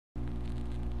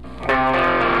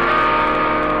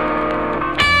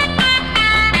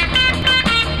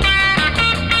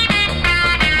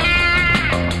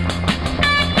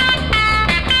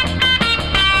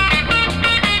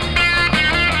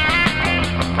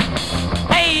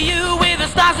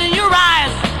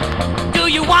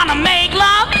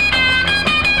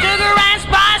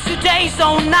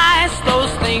so nice,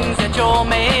 those things that you're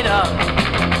made of.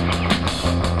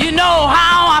 You know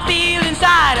how I feel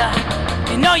inside,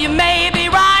 you know you may be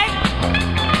right.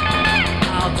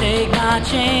 I'll take my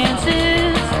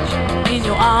chances in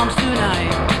your arms tonight.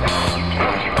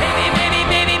 Baby, baby,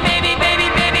 baby, baby, baby,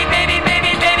 baby, baby,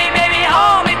 baby, baby, baby,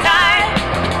 hold me tight.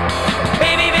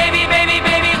 Baby, baby, baby,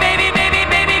 baby, baby, baby,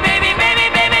 baby, baby, baby,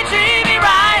 baby, treat me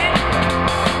right.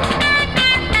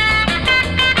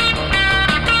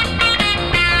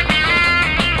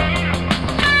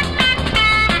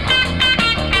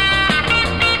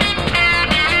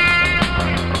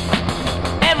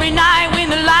 Every night when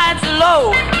the lights are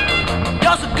low,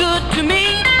 you're so good to me.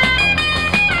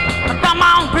 Come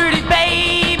on, pretty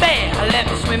baby, let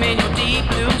me swim in your deep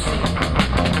blue sea.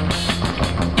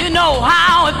 You know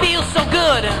how it feels so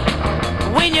good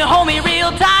when you hold me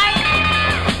real tight.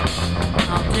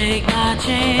 I'll take my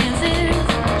chances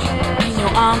in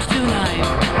your arms tonight.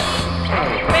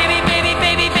 Baby, baby,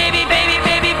 baby, baby, baby,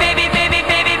 baby, baby, baby,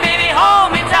 baby, baby,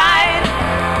 hold me tight.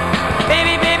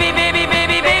 Baby, baby, baby,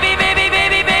 baby, baby, baby,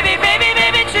 baby, baby, baby,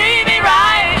 baby, treat me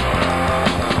right.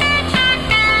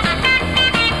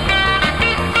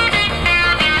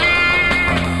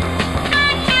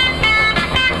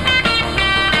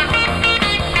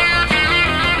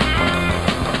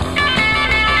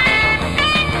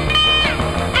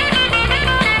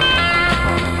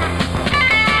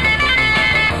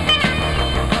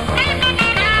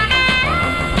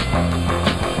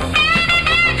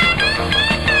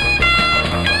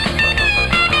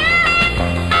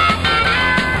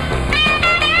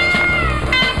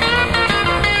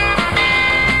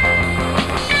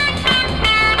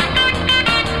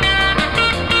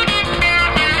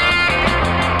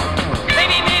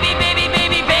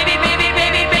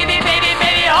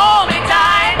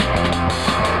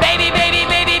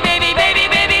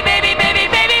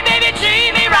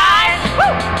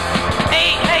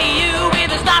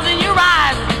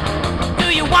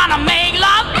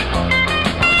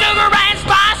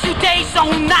 So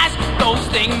nice, those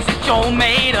things that you're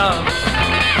made of.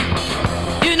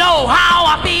 You know how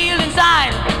I feel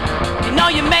inside, you know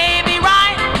you may be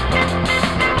right.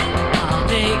 I'll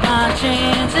take my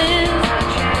chances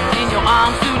in your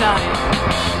arms tonight.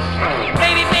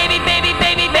 Baby, baby, baby,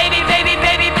 baby, baby, baby,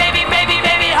 baby, baby, baby,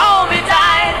 baby, hold me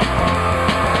tight.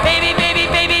 Baby, baby,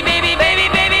 baby, baby, baby,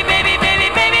 baby, baby, baby,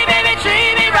 baby, baby,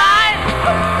 treat me right.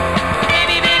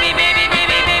 Baby, baby, baby,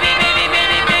 baby, baby, baby,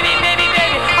 baby, baby, baby,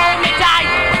 baby, hold me tight.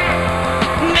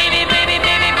 Baby, baby,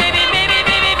 baby, baby, baby,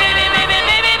 baby, baby, baby,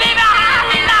 baby, baby,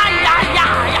 yeah,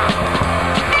 yeah,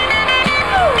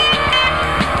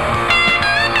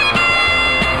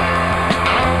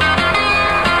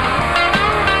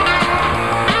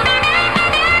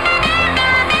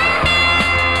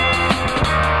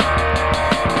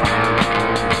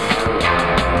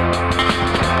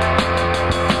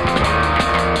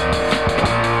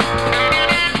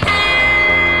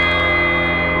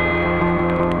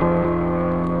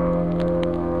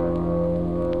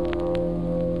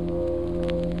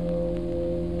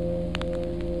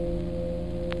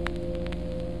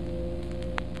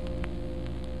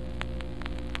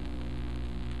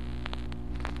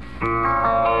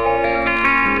 yeah.